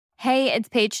Hey, it's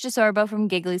Paige DeSorbo from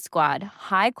Giggly Squad.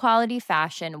 High quality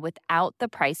fashion without the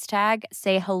price tag.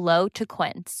 Say hello to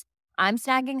Quince. I'm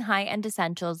snagging high-end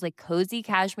essentials like cozy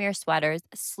cashmere sweaters,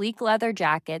 sleek leather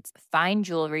jackets, fine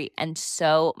jewelry, and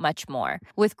so much more.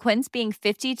 With Quince being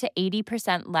 50 to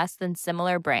 80% less than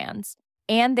similar brands.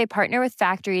 And they partner with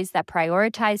factories that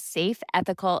prioritize safe,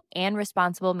 ethical, and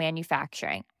responsible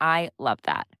manufacturing. I love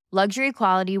that. Luxury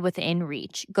quality within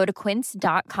reach. Go to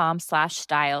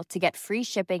quince.com/style to get free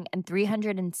shipping and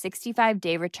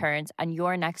 365-day returns on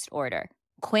your next order.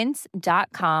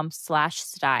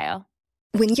 Quince.com/style.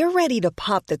 When you're ready to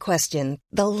pop the question,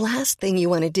 the last thing you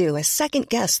want to do is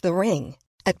second-guess the ring.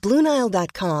 At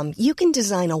BlueNile.com, you can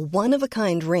design a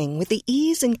one-of-a-kind ring with the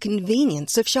ease and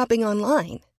convenience of shopping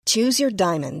online. Choose your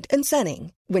diamond and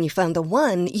setting. When you find the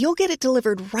one, you'll get it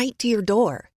delivered right to your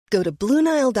door. Go to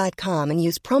BlueNile.com and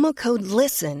use promo code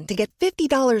LISTEN to get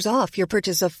 $50 off your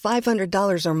purchase of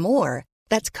 $500 or more.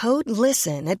 That's code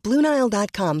LISTEN at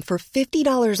BlueNile.com for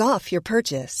 $50 off your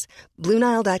purchase.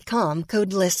 BlueNile.com,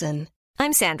 code LISTEN.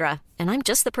 I'm Sandra, and I'm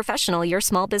just the professional your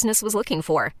small business was looking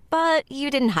for. But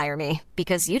you didn't hire me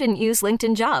because you didn't use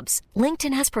LinkedIn Jobs.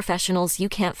 LinkedIn has professionals you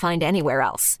can't find anywhere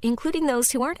else, including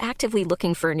those who aren't actively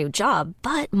looking for a new job,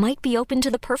 but might be open to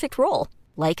the perfect role,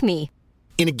 like me.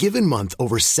 In a given month,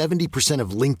 over 70%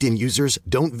 of LinkedIn users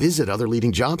don't visit other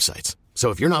leading job sites. So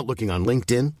if you're not looking on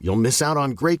LinkedIn, you'll miss out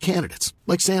on great candidates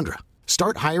like Sandra.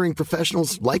 Start hiring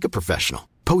professionals like a professional.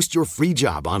 Post your free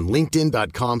job on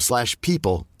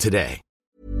linkedin.com/people today.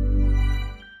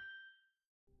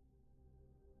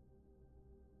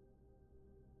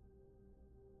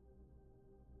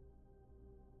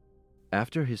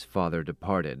 After his father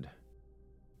departed,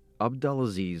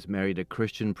 Abdulaziz married a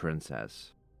Christian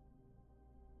princess.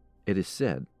 It is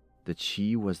said that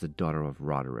she was the daughter of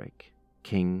Roderick,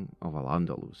 king of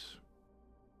Al-Andalus,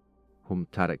 whom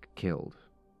Tariq killed.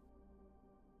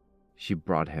 She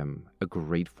brought him a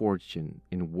great fortune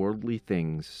in worldly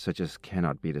things such as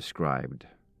cannot be described.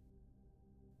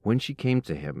 When she came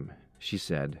to him, she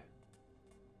said,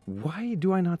 "Why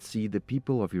do I not see the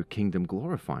people of your kingdom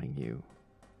glorifying you?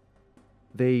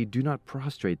 They do not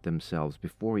prostrate themselves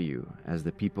before you as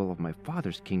the people of my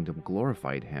father's kingdom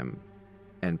glorified him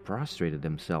and prostrated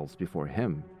themselves before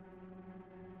him."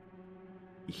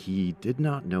 He did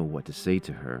not know what to say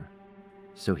to her,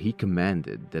 so he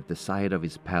commanded that the side of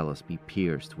his palace be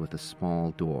pierced with a small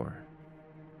door.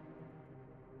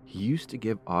 He used to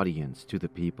give audience to the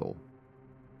people,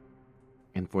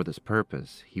 and for this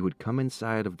purpose he would come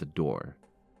inside of the door,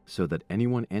 so that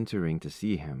anyone entering to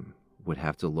see him would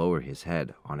have to lower his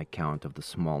head on account of the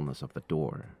smallness of the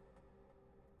door.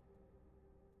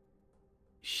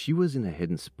 She was in a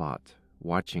hidden spot,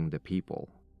 watching the people.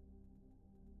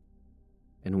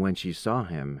 And when she saw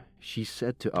him, she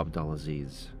said to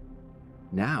Abdulaziz,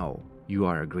 "Now you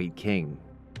are a great king."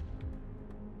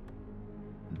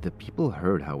 The people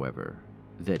heard, however,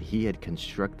 that he had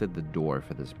constructed the door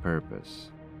for this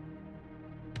purpose,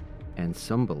 and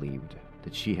some believed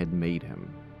that she had made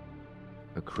him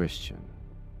a Christian.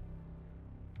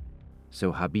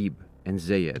 So Habib and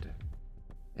Zayed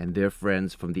and their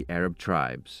friends from the Arab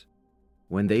tribes,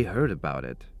 when they heard about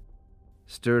it,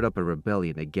 stirred up a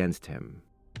rebellion against him.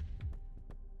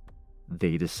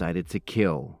 They decided to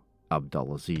kill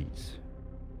Abdulaziz.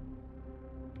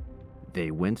 They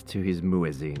went to his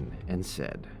muezzin and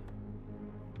said,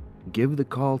 "Give the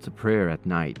call to prayer at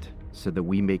night so that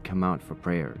we may come out for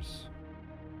prayers."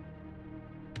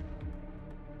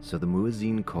 So the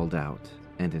muezzin called out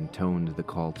and intoned the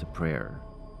call to prayer.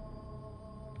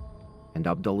 And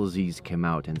Abdulaziz came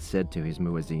out and said to his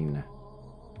muezzin,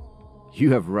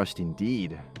 "You have rushed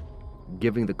indeed,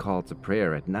 giving the call to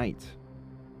prayer at night."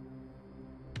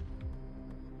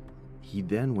 He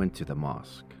then went to the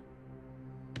mosque.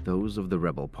 Those of the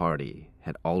rebel party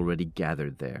had already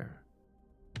gathered there,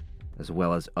 as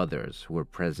well as others who were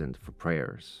present for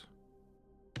prayers.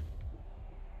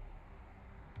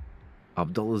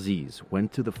 Abdulaziz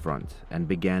went to the front and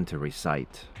began to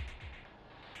recite.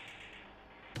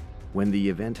 When the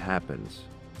event happens,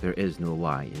 there is no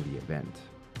lie in the event,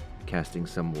 casting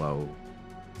some low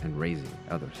and raising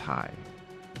others high.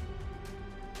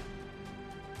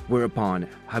 Whereupon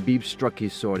Habib struck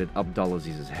his sword at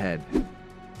Abdulaziz's head.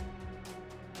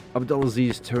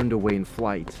 Abdulaziz turned away in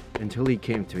flight until he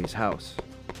came to his house.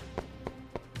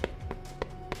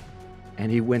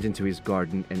 And he went into his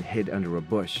garden and hid under a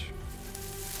bush.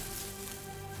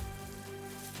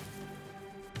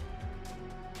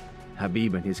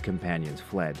 Habib and his companions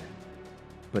fled,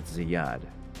 but Ziyad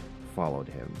followed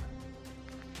him.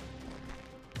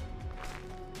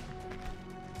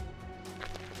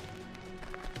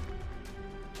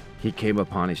 He came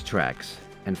upon his tracks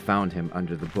and found him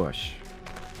under the bush.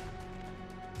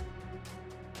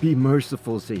 "Be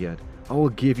merciful, Ziyad. I will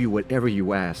give you whatever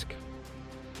you ask."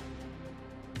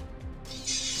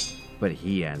 But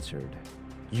he answered,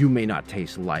 "You may not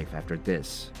taste life after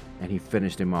this." And he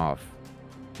finished him off,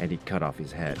 and he cut off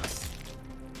his head.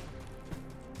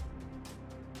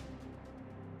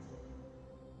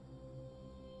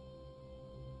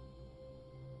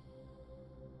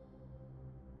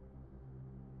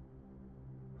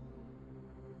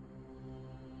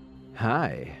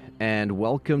 Hi, and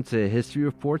welcome to History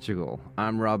of Portugal.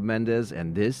 I'm Rob Mendez,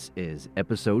 and this is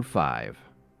Episode 5,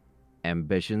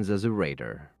 Ambitions as a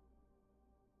Raider.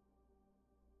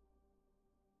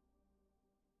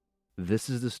 This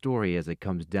is the story as it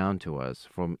comes down to us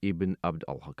from Ibn Abd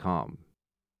al-Hakam,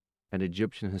 an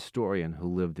Egyptian historian who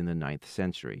lived in the 9th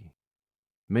century.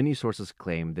 Many sources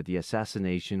claim that the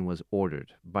assassination was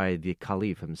ordered by the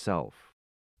Caliph himself,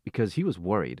 because he was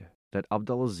worried that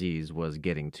Abdulaziz was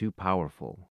getting too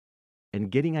powerful and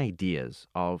getting ideas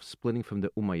of splitting from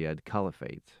the Umayyad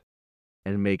Caliphate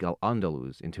and make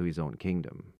Al-Andalus into his own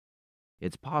kingdom.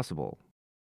 It's possible,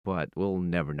 but we'll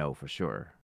never know for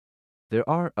sure. There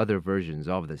are other versions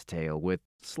of this tale with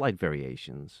slight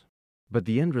variations, but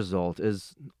the end result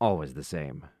is always the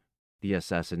same: the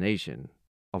assassination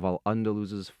of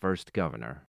Al-Andalus's first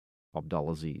governor,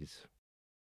 Abdulaziz.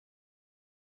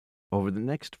 Over the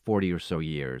next 40 or so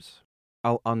years,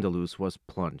 Al-Andalus was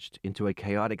plunged into a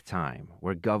chaotic time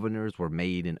where governors were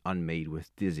made and unmade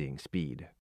with dizzying speed.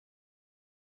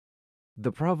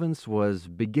 The province was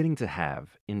beginning to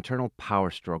have internal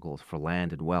power struggles for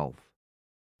land and wealth,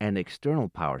 and external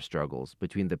power struggles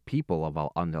between the people of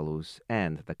Al-Andalus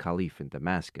and the Caliph in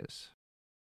Damascus.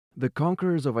 The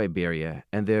conquerors of Iberia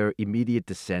and their immediate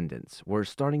descendants were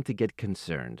starting to get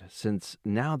concerned, since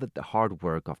now that the hard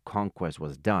work of conquest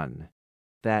was done,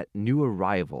 that new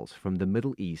arrivals from the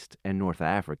Middle East and North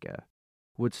Africa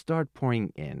would start pouring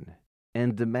in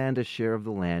and demand a share of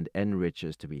the land and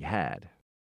riches to be had.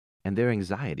 And their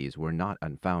anxieties were not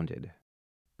unfounded.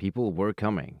 People were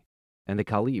coming, and the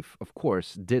Caliph, of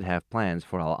course, did have plans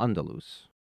for Al-Andalus.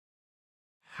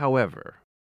 However,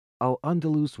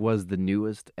 Al-Andalus was the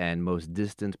newest and most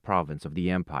distant province of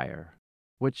the empire,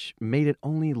 which made it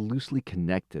only loosely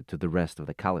connected to the rest of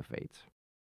the caliphate.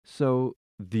 So,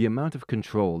 the amount of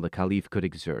control the Caliph could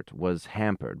exert was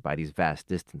hampered by these vast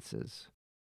distances,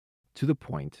 to the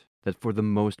point that for the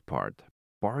most part,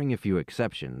 barring a few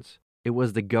exceptions, it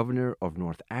was the governor of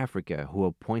North Africa who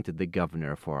appointed the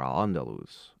governor for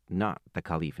Al-Andalus, not the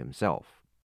Caliph himself.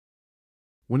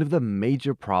 One of the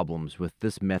major problems with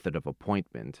this method of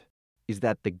appointment is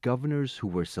that the governors who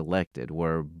were selected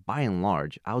were, by and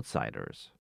large,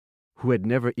 outsiders, who had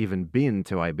never even been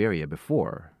to Iberia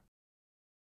before.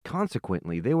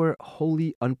 Consequently, they were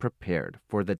wholly unprepared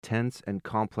for the tense and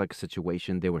complex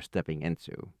situation they were stepping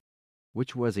into,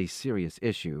 which was a serious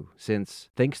issue since,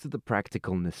 thanks to the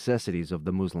practical necessities of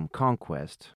the Muslim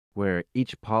conquest, where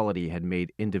each polity had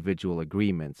made individual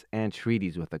agreements and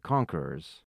treaties with the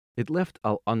conquerors, it left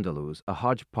Al-Andalus a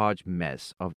hodgepodge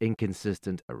mess of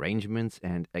inconsistent arrangements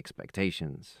and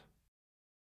expectations.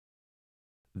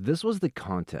 This was the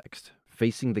context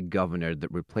facing the governor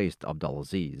that replaced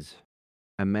Abdulaziz,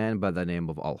 a man by the name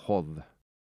of Al-Hodh,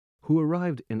 who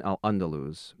arrived in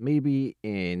Al-Andalus maybe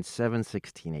in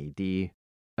 716 AD,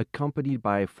 accompanied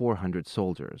by 400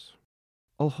 soldiers.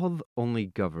 Al-Hodh only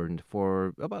governed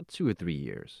for about 2 or 3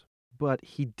 years, but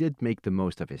he did make the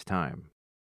most of his time.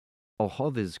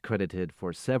 Al-Hodh is credited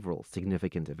for several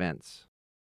significant events.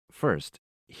 First,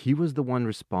 he was the one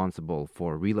responsible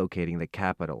for relocating the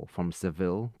capital from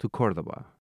Seville to Córdoba,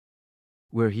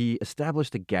 where he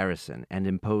established a garrison and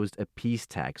imposed a peace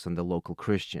tax on the local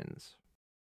Christians.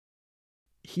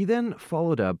 He then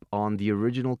followed up on the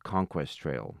original conquest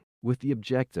trail with the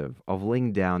objective of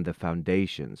laying down the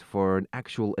foundations for an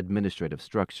actual administrative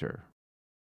structure.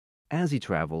 As he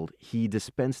traveled, he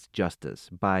dispensed justice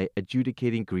by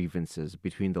adjudicating grievances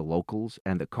between the locals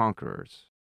and the conquerors,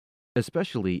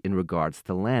 especially in regards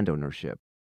to land ownership.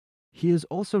 He is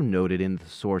also noted in the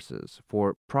sources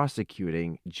for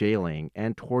prosecuting, jailing,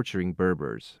 and torturing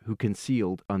Berbers who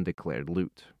concealed undeclared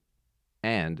loot,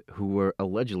 and who were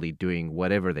allegedly doing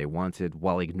whatever they wanted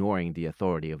while ignoring the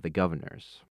authority of the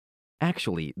governors.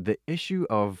 Actually, the issue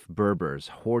of Berbers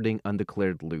hoarding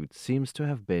undeclared loot seems to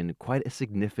have been quite a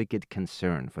significant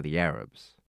concern for the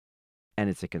Arabs. And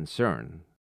it's a concern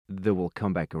that will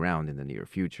come back around in the near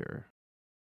future.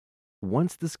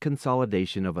 Once this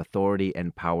consolidation of authority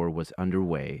and power was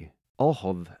underway,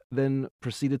 Al-Hodh then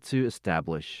proceeded to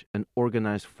establish an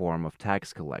organized form of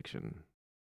tax collection.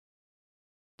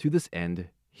 To this end,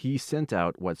 he sent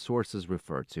out what sources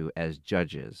refer to as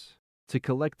judges to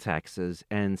collect taxes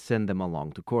and send them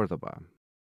along to Cordoba.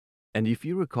 And if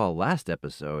you recall last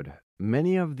episode,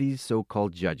 many of these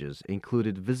so-called judges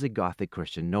included Visigothic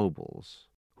Christian nobles,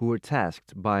 who were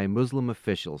tasked by Muslim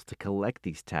officials to collect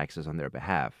these taxes on their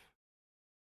behalf.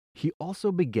 He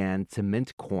also began to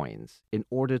mint coins in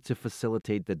order to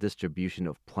facilitate the distribution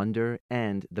of plunder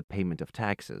and the payment of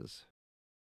taxes.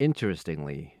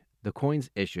 Interestingly, the coins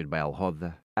issued by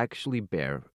Al-Hod actually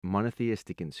bear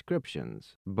monotheistic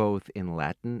inscriptions, both in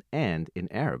Latin and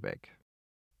in Arabic,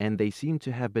 and they seem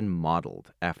to have been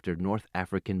modeled after North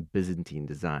African Byzantine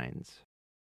designs.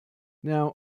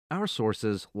 Now, our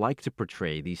sources like to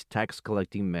portray these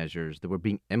tax-collecting measures that were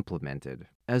being implemented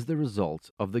as the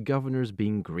result of the governors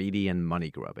being greedy and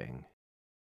money-grubbing.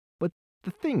 But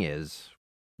the thing is,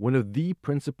 one of the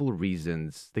principal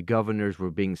reasons the governors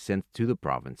were being sent to the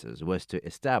provinces was to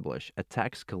establish a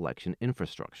tax collection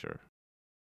infrastructure.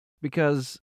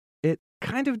 Because it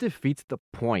kind of defeats the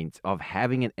point of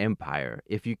having an empire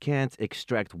if you can't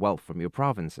extract wealth from your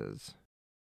provinces.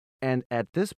 And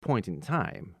at this point in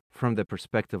time, from the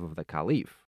perspective of the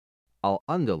Caliph,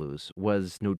 Al-Andalus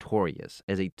was notorious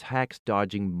as a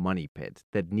tax-dodging money pit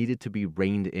that needed to be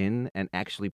reined in and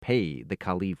actually pay the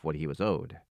Caliph what he was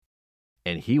owed.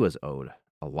 And he was owed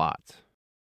a lot.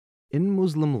 In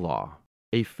Muslim law,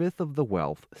 a fifth of the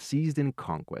wealth seized in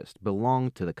conquest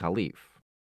belonged to the Caliph,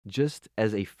 just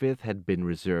as a fifth had been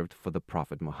reserved for the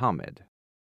Prophet Muhammad.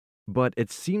 But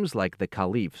it seems like the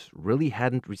Caliphs really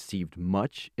hadn't received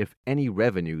much, if any,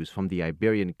 revenues from the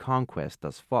Iberian conquest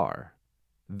thus far.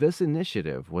 This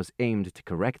initiative was aimed to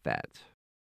correct that.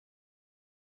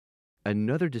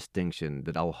 Another distinction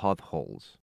that Al-Hod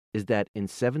holds is that in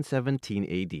 717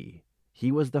 AD,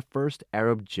 he was the first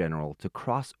Arab general to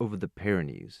cross over the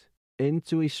Pyrenees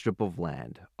into a strip of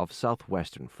land of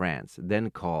southwestern France, then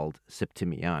called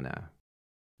Septimiana,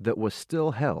 that was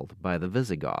still held by the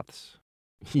Visigoths.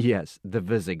 Yes, the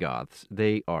Visigoths,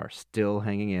 they are still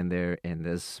hanging in there in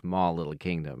this small little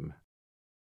kingdom.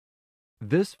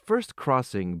 This first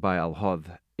crossing by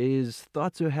Al-Hod is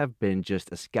thought to have been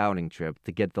just a scouting trip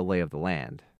to get the lay of the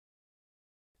land.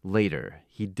 Later,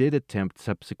 he did attempt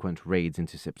subsequent raids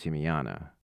into Septimiana,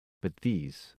 but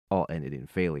these all ended in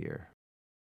failure.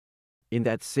 In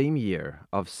that same year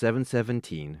of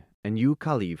 717, a new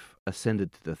caliph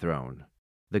ascended to the throne,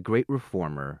 the great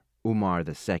reformer Umar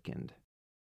II.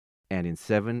 And in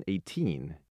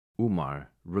 718,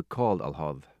 Umar recalled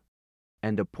Al-Hod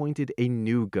and appointed a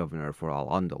new governor for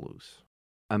Al-Andalus,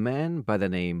 a man by the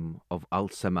name of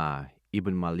Al-Sama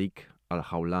ibn Malik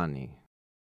al-Hawlani,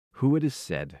 who it is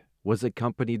said was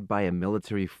accompanied by a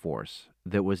military force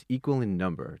that was equal in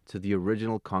number to the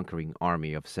original conquering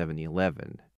army of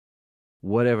 711,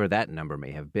 whatever that number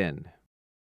may have been.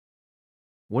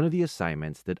 One of the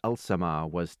assignments that Al-Sama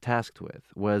was tasked with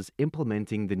was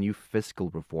implementing the new fiscal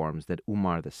reforms that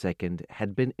Umar II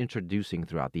had been introducing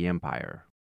throughout the empire.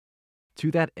 To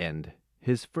that end,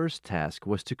 his first task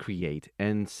was to create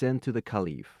and send to the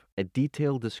Caliph a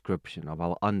detailed description of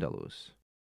Al-Andalus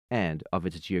and of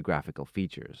its geographical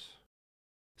features,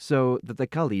 so that the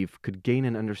Caliph could gain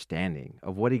an understanding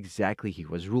of what exactly he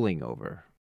was ruling over.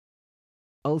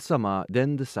 Al-Sama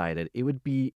then decided it would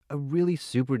be a really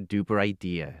super-duper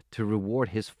idea to reward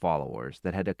his followers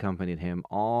that had accompanied him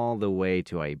all the way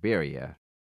to Iberia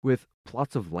with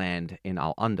plots of land in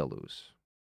Al-Andalus.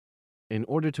 In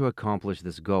order to accomplish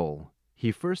this goal,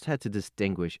 he first had to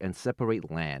distinguish and separate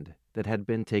land that had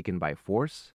been taken by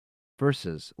force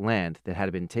versus land that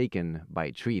had been taken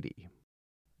by treaty.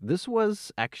 This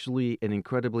was actually an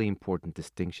incredibly important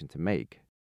distinction to make.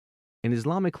 In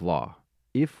Islamic law,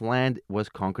 if land was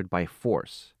conquered by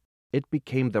force, it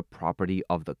became the property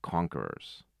of the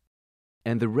conquerors,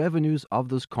 and the revenues of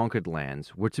those conquered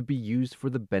lands were to be used for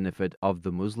the benefit of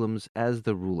the Muslims as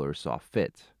the ruler saw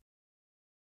fit.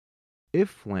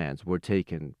 If lands were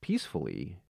taken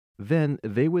peacefully, then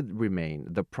they would remain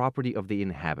the property of the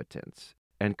inhabitants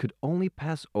and could only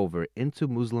pass over into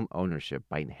Muslim ownership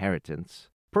by inheritance,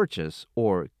 purchase,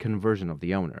 or conversion of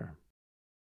the owner.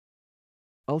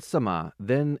 Al-Sama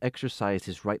then exercised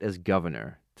his right as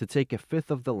governor to take a fifth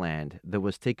of the land that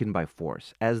was taken by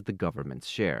force as the government's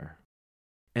share.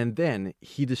 And then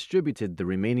he distributed the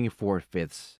remaining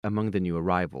 4/5 among the new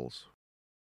arrivals.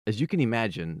 As you can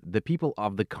imagine, the people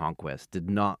of the conquest did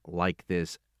not like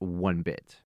this one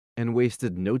bit, and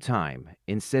wasted no time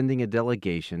in sending a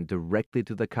delegation directly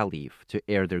to the Caliph to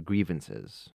air their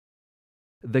grievances.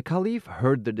 The Caliph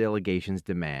heard the delegation's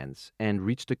demands and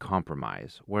reached a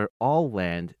compromise where all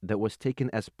land that was taken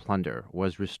as plunder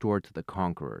was restored to the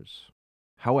conquerors.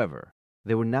 However,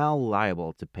 they were now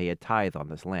liable to pay a tithe on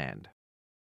this land.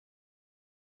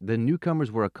 The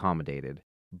newcomers were accommodated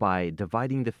by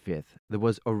dividing the fifth that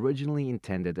was originally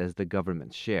intended as the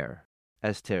government's share,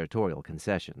 as territorial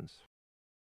concessions.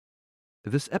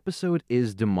 This episode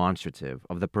is demonstrative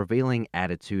of the prevailing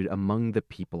attitude among the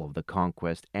people of the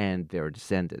conquest and their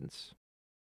descendants.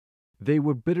 They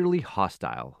were bitterly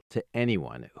hostile to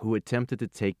anyone who attempted to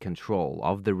take control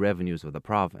of the revenues of the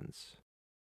province,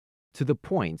 to the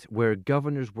point where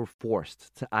governors were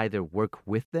forced to either work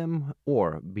with them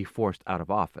or be forced out of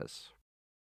office.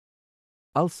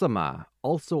 Al-Samah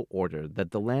also ordered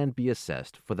that the land be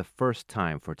assessed for the first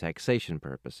time for taxation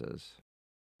purposes,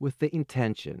 with the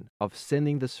intention of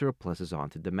sending the surpluses on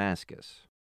to Damascus.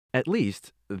 At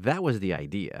least, that was the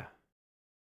idea.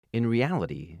 In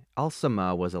reality,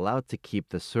 Al-Samah was allowed to keep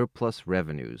the surplus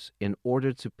revenues in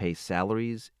order to pay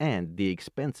salaries and the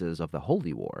expenses of the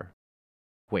Holy War.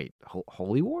 Wait,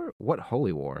 Holy War? What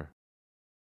Holy War?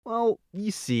 Well,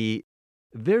 you see,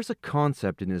 there's a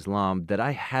concept in Islam that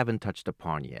I haven't touched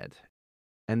upon yet,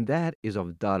 and that is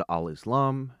of Dar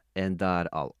al-Islam and Dar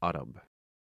al-Arab.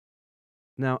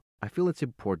 Now, I feel it's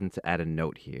important to add a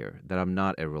note here that I'm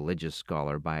not a religious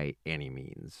scholar by any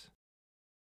means.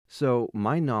 So,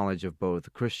 my knowledge of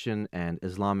both Christian and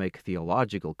Islamic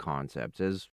theological concepts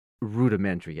is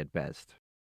rudimentary at best.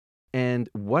 And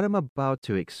what I'm about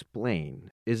to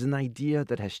explain is an idea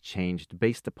that has changed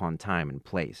based upon time and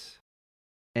place,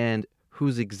 and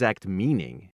whose exact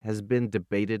meaning has been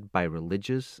debated by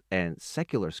religious and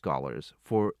secular scholars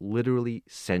for literally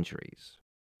centuries.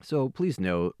 So please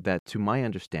know that, to my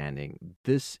understanding,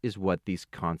 this is what these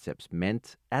concepts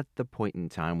meant at the point in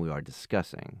time we are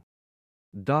discussing.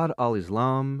 Dar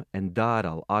al-Islam and Dar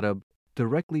al-Arab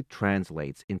directly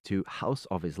translates into House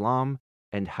of Islam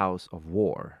and House of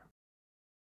War.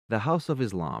 The House of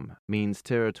Islam means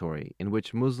territory in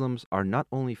which Muslims are not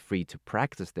only free to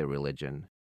practice their religion,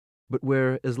 but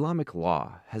where Islamic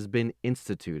law has been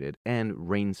instituted and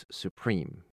reigns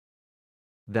supreme.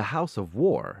 The House of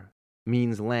War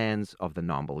means lands of the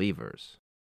non-believers,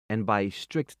 and by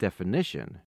strict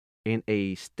definition, in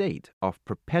a state of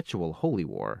perpetual holy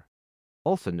war,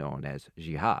 also known as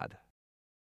jihad.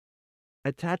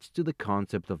 Attached to the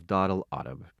concept of Dar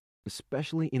al-Arab,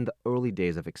 especially in the early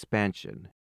days of expansion,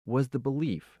 was the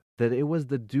belief that it was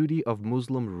the duty of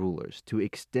Muslim rulers to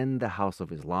extend the House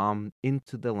of Islam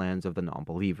into the lands of the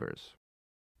non-believers.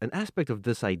 An aspect of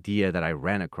this idea that I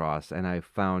ran across and I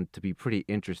found to be pretty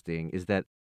interesting is that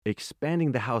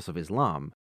expanding the House of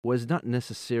Islam was not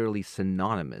necessarily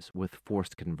synonymous with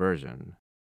forced conversion,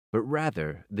 but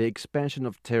rather the expansion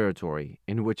of territory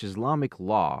in which Islamic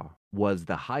law was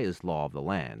the highest law of the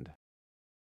land.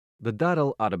 The Dar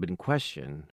al-Arab in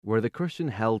question were the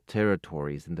Christian-held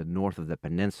territories in the north of the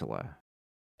peninsula,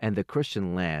 and the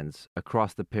Christian lands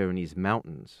across the Pyrenees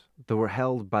Mountains that were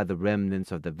held by the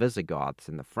remnants of the Visigoths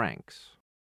and the Franks.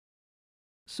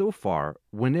 So far,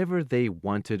 whenever they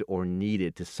wanted or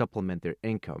needed to supplement their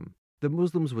income, the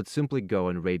Muslims would simply go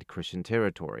and raid Christian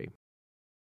territory.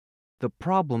 The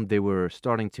problem they were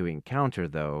starting to encounter,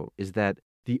 though, is that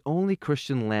the only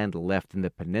Christian land left in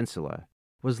the peninsula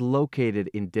was located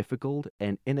in difficult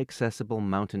and inaccessible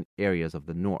mountain areas of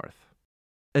the north.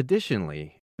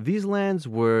 Additionally, these lands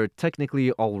were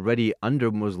technically already under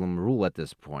Muslim rule at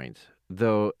this point,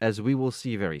 though, as we will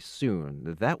see very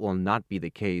soon, that will not be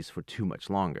the case for too much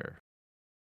longer.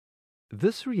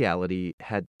 This reality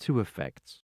had two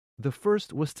effects. The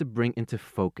first was to bring into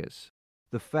focus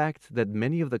the fact that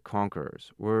many of the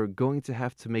conquerors were going to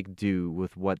have to make do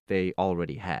with what they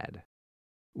already had,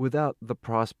 without the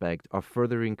prospect of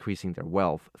further increasing their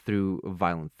wealth through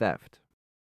violent theft.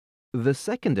 The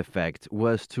second effect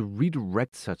was to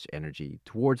redirect such energy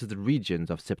towards the regions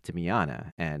of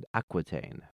Septimiana and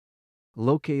Aquitaine,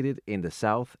 located in the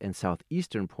south and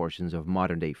southeastern portions of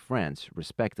modern-day France,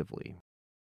 respectively.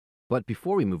 But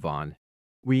before we move on,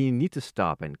 we need to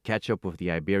stop and catch up with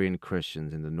the Iberian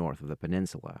Christians in the north of the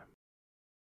peninsula.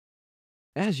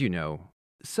 As you know,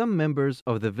 some members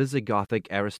of the Visigothic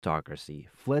aristocracy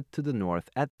fled to the north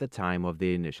at the time of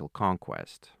the initial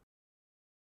conquest.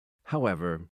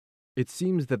 However, it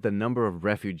seems that the number of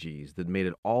refugees that made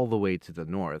it all the way to the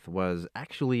north was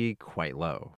actually quite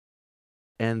low,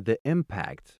 and the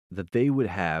impact that they would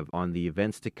have on the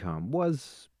events to come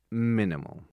was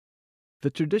minimal. The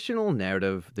traditional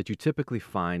narrative that you typically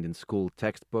find in school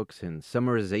textbooks and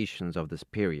summarizations of this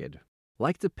period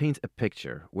like to paint a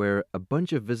picture where a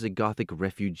bunch of Visigothic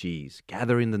refugees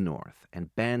gather in the north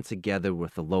and band together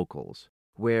with the locals,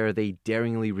 where they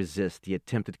daringly resist the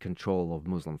attempted control of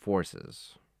Muslim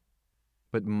forces.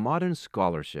 But modern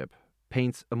scholarship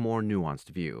paints a more nuanced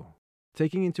view.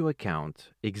 taking into account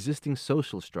existing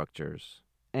social structures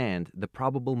and the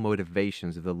probable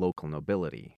motivations of the local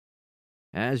nobility.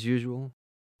 As usual,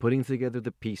 putting together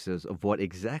the pieces of what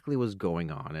exactly was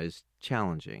going on is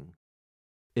challenging.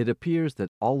 It appears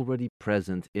that already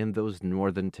present in those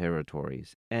northern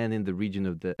territories and in the region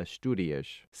of the Asturias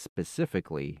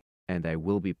specifically, and I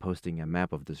will be posting a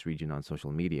map of this region on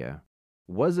social media,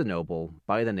 was a noble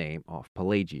by the name of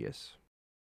Pelagius.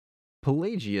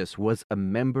 Pelagius was a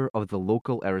member of the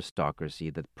local aristocracy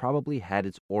that probably had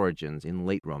its origins in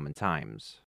late Roman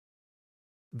times.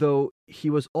 Though he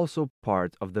was also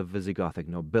part of the Visigothic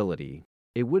nobility,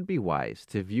 it would be wise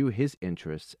to view his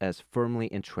interests as firmly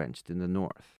entrenched in the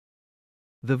north.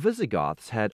 The Visigoths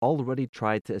had already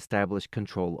tried to establish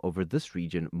control over this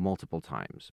region multiple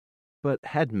times, but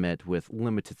had met with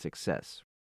limited success,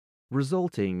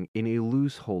 resulting in a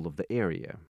loose hold of the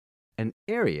area. An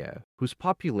area whose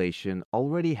population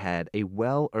already had a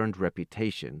well-earned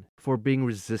reputation for being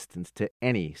resistant to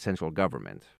any central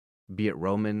government, be it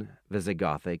Roman,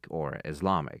 Visigothic, or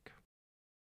Islamic.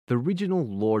 The regional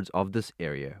lords of this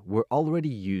area were already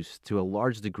used to a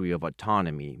large degree of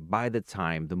autonomy by the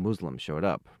time the Muslims showed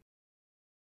up.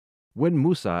 When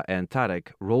Musa and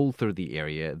Tariq rolled through the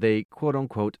area, they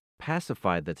quote-unquote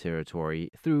pacified the territory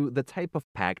through the type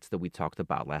of pacts that we talked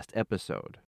about last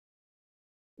episode,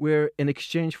 where in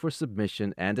exchange for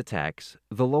submission and attacks,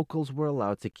 the locals were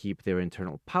allowed to keep their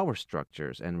internal power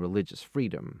structures and religious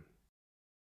freedom.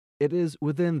 It is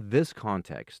within this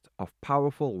context of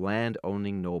powerful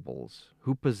land-owning nobles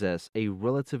who possess a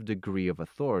relative degree of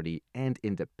authority and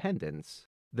independence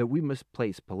that we must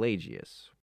place Pelagius.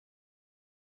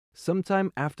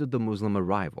 Sometime after the Muslim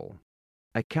arrival,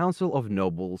 a council of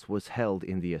nobles was held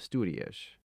in the Asturias,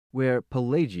 where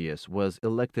Pelagius was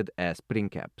elected as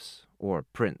princeps, or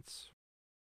prince.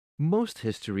 Most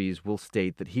histories will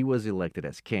state that he was elected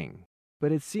as king,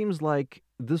 but it seems like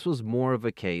this was more of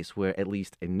a case where, at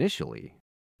least initially,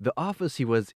 the office he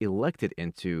was elected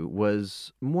into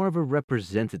was more of a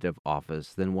representative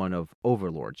office than one of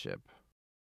overlordship.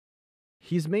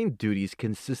 His main duties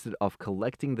consisted of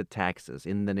collecting the taxes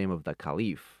in the name of the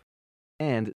Caliph,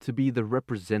 and to be the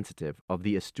representative of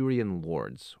the Asturian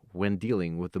lords when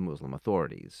dealing with the Muslim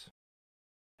authorities.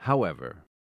 However,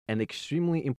 an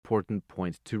extremely important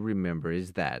point to remember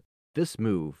is that this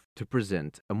move to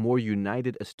present a more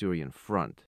united Asturian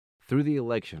front through the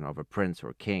election of a prince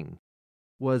or king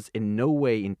was in no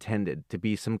way intended to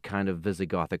be some kind of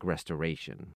Visigothic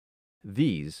restoration.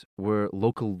 These were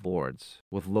local lords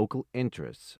with local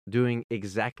interests doing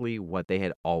exactly what they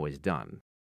had always done.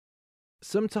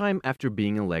 Sometime after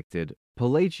being elected,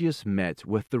 Pelagius met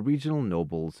with the regional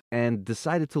nobles and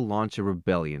decided to launch a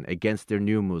rebellion against their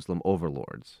new Muslim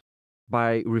overlords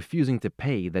by refusing to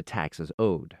pay the taxes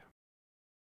owed.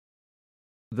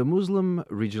 The Muslim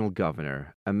regional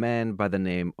governor, a man by the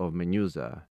name of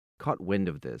Menuza, caught wind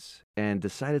of this and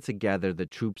decided to gather the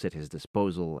troops at his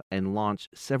disposal and launch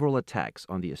several attacks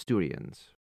on the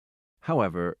Asturians.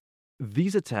 However,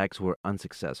 these attacks were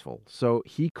unsuccessful, so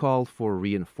he called for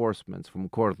reinforcements from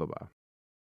Córdoba.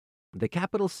 The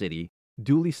capital city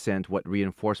duly sent what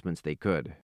reinforcements they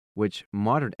could, which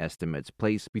modern estimates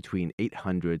place between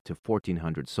 800 to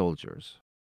 1,400 soldiers,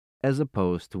 as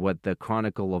opposed to what the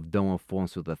Chronicle of Dom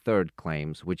Afonso III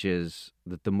claims, which is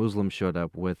that the Muslims showed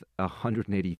up with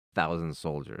 180,000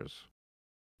 soldiers.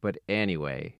 But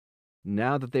anyway,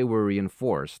 now that they were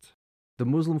reinforced, the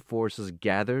Muslim forces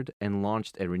gathered and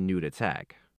launched a renewed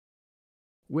attack.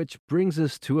 Which brings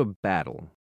us to a battle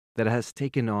that has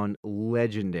taken on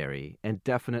legendary and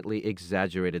definitely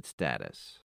exaggerated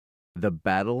status: the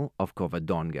Battle of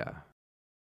Covadonga.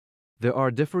 There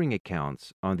are differing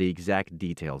accounts on the exact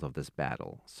details of this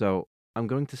battle, so I'm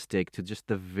going to stick to just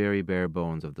the very bare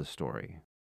bones of the story.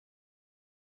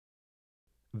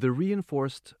 The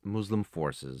reinforced Muslim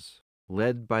forces,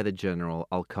 led by the general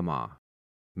Alcama,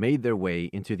 made their way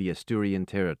into the Asturian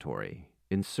territory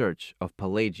in search of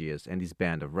Pelagius and his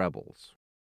band of rebels.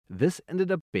 This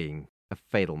ended up being a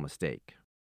fatal mistake.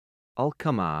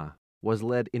 Alcama was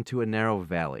led into a narrow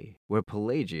valley where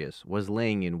Pelagius was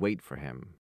laying in wait for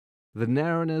him. The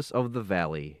narrowness of the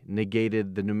valley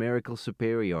negated the numerical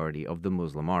superiority of the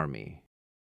Muslim army,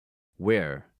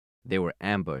 where they were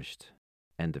ambushed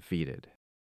and defeated.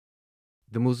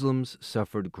 The Muslims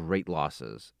suffered great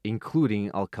losses,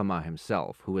 including Alcama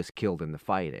himself, who was killed in the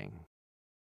fighting.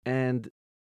 And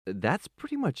that's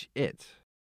pretty much it.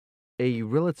 A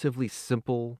relatively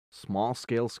simple,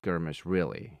 small-scale skirmish,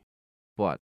 really.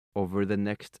 But over the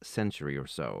next century or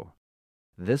so,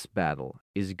 this battle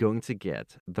is going to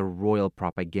get the royal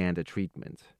propaganda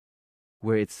treatment,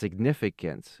 where its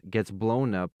significance gets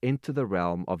blown up into the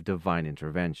realm of divine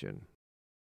intervention.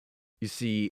 You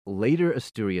see, later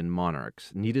Asturian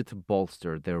monarchs needed to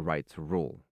bolster their right to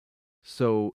rule.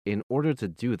 So, in order to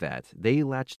do that, they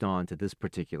latched on to this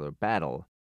particular battle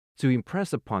to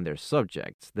impress upon their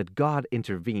subjects that God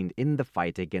intervened in the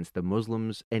fight against the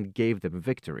Muslims and gave them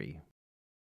victory.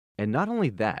 And not only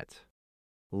that,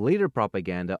 later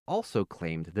propaganda also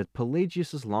claimed that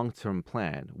Pelagius's long-term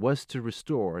plan was to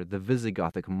restore the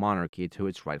Visigothic monarchy to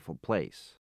its rightful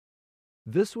place.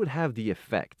 This would have the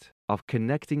effect of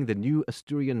connecting the new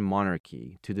Asturian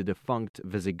monarchy to the defunct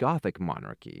Visigothic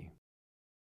monarchy,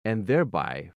 and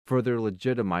thereby further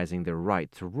legitimizing their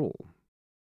right to rule.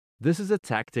 This is a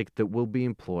tactic that will be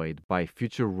employed by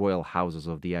future royal houses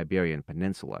of the Iberian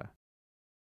Peninsula,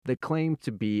 that claim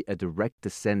to be a direct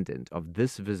descendant of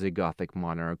this Visigothic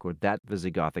monarch or that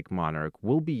Visigothic monarch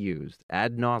will be used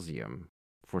ad nauseum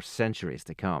for centuries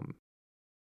to come.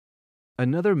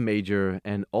 Another major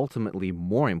and ultimately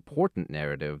more important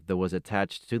narrative that was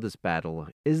attached to this battle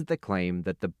is the claim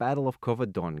that the Battle of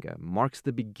Covadonga marks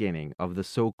the beginning of the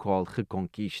so-called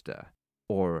Reconquista,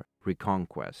 or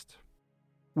Reconquest,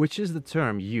 which is the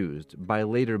term used by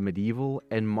later medieval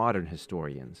and modern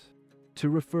historians to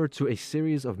refer to a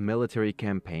series of military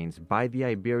campaigns by the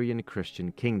Iberian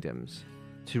Christian kingdoms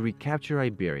to recapture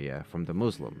Iberia from the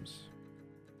Muslims.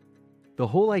 The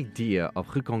whole idea of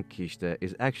Reconquista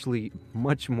is actually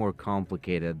much more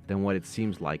complicated than what it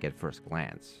seems like at first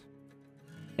glance.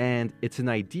 And it's an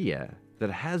idea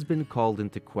that has been called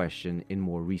into question in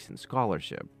more recent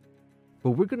scholarship.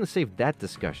 But we're going to save that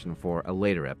discussion for a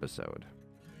later episode.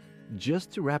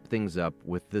 Just to wrap things up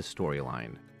with this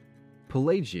storyline,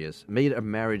 Pelagius made a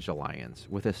marriage alliance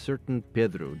with a certain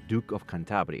Pedro, Duke of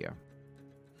Cantabria,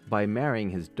 by marrying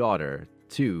his daughter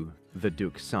to the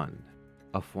Duke's son,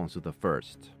 Afonso I,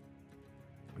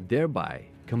 thereby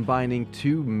combining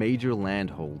two major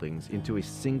landholdings into a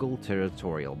single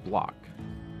territorial bloc,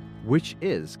 which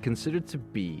is considered to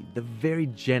be the very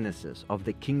genesis of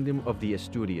the Kingdom of the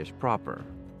Asturias proper,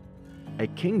 a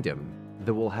kingdom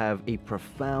that will have a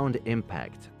profound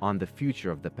impact on the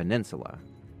future of the peninsula.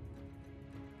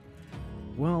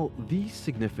 While these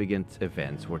significant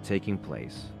events were taking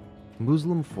place,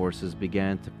 Muslim forces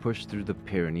began to push through the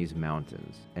Pyrenees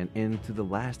Mountains and into the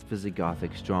last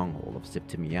Visigothic stronghold of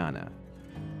Septimiana,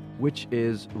 which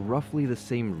is roughly the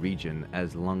same region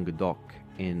as Languedoc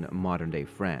in modern-day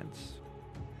France.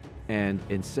 And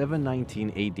in 719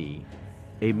 AD,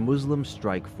 a Muslim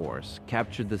strike force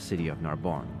captured the city of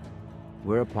Narbonne,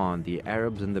 whereupon the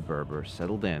Arabs and the Berbers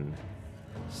settled in,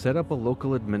 set up a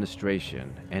local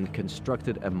administration, and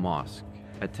constructed a mosque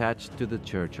attached to the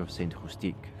church of Saint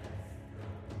Rustique.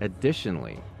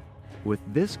 Additionally, with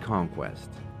this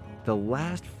conquest, the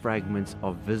last fragments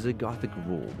of Visigothic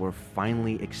rule were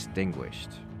finally extinguished.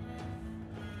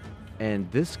 And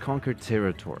this conquered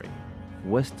territory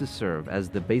was to serve as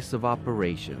the base of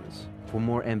operations for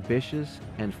more ambitious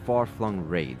and far-flung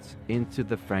raids into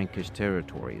the Frankish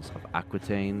territories of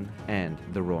Aquitaine and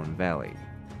the Rhone Valley,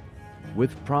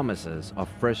 with promises of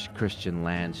fresh Christian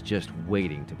lands just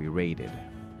waiting to be raided.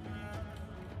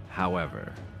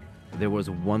 However, there was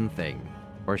one thing,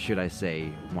 or should I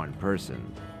say one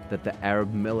person, that the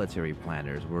Arab military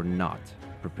planners were not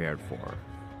prepared for.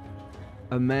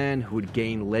 A man who would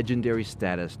gain legendary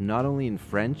status not only in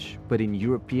French, but in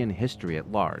European history at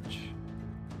large.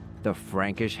 The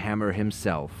Frankish hammer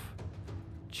himself,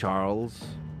 Charles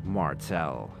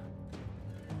Martel.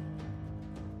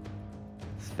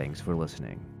 Thanks for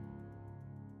listening.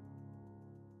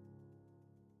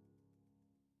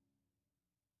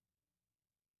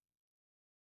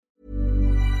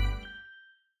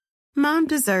 Mom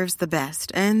deserves the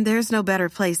best, and there's no better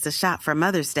place to shop for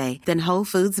Mother's Day than Whole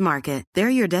Foods Market. They're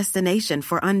your destination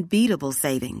for unbeatable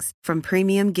savings, from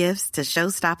premium gifts to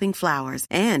show-stopping flowers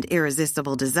and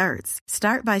irresistible desserts.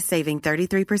 Start by saving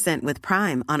 33% with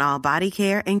Prime on all body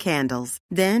care and candles.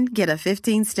 Then get a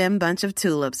 15-stem bunch of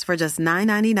tulips for just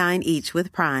 $9.99 each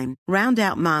with Prime. Round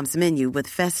out Mom's menu with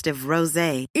festive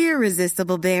rosé,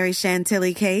 irresistible berry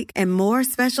chantilly cake, and more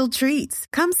special treats.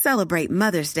 Come celebrate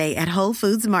Mother's Day at Whole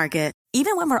Foods Market.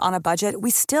 Even when we're on a budget,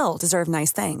 we still deserve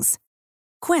nice things.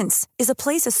 Quince is a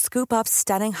place to scoop up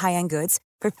stunning high-end goods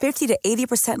for 50 to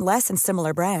 80% less than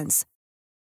similar brands.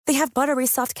 They have buttery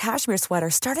soft cashmere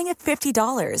sweaters starting at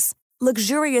 $50,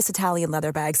 luxurious Italian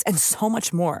leather bags, and so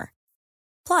much more.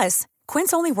 Plus,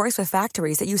 Quince only works with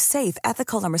factories that use safe,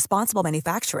 ethical, and responsible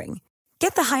manufacturing.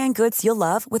 Get the high-end goods you'll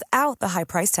love without the high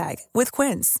price tag with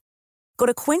Quince. Go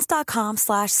to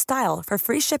quince.com/style for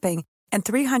free shipping and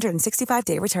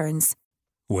 365-day returns.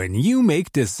 When you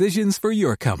make decisions for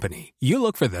your company, you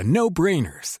look for the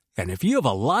no-brainers. And if you have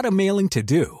a lot of mailing to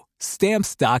do,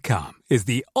 Stamps.com is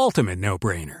the ultimate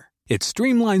no-brainer. It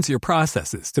streamlines your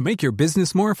processes to make your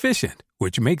business more efficient,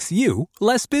 which makes you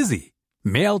less busy.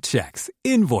 Mail checks,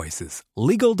 invoices,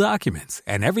 legal documents,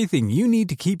 and everything you need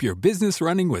to keep your business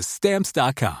running with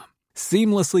Stamps.com.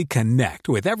 Seamlessly connect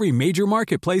with every major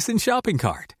marketplace and shopping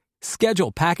cart.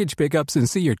 Schedule package pickups and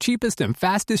see your cheapest and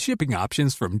fastest shipping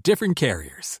options from different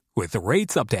carriers, with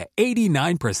rates up to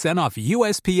 89% off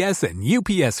USPS and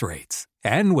UPS rates.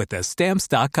 And with the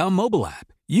Stamps.com mobile app,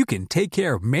 you can take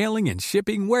care of mailing and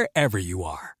shipping wherever you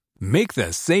are. Make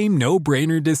the same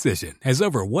no-brainer decision as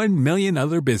over 1 million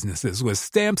other businesses with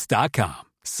Stamps.com.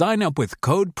 Sign up with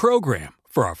code PROGRAM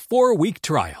for a 4-week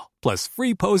trial, plus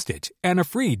free postage and a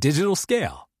free digital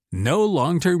scale. No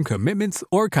long-term commitments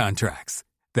or contracts.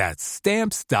 That's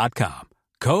Stamps.com.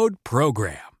 Code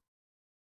PROGRAM.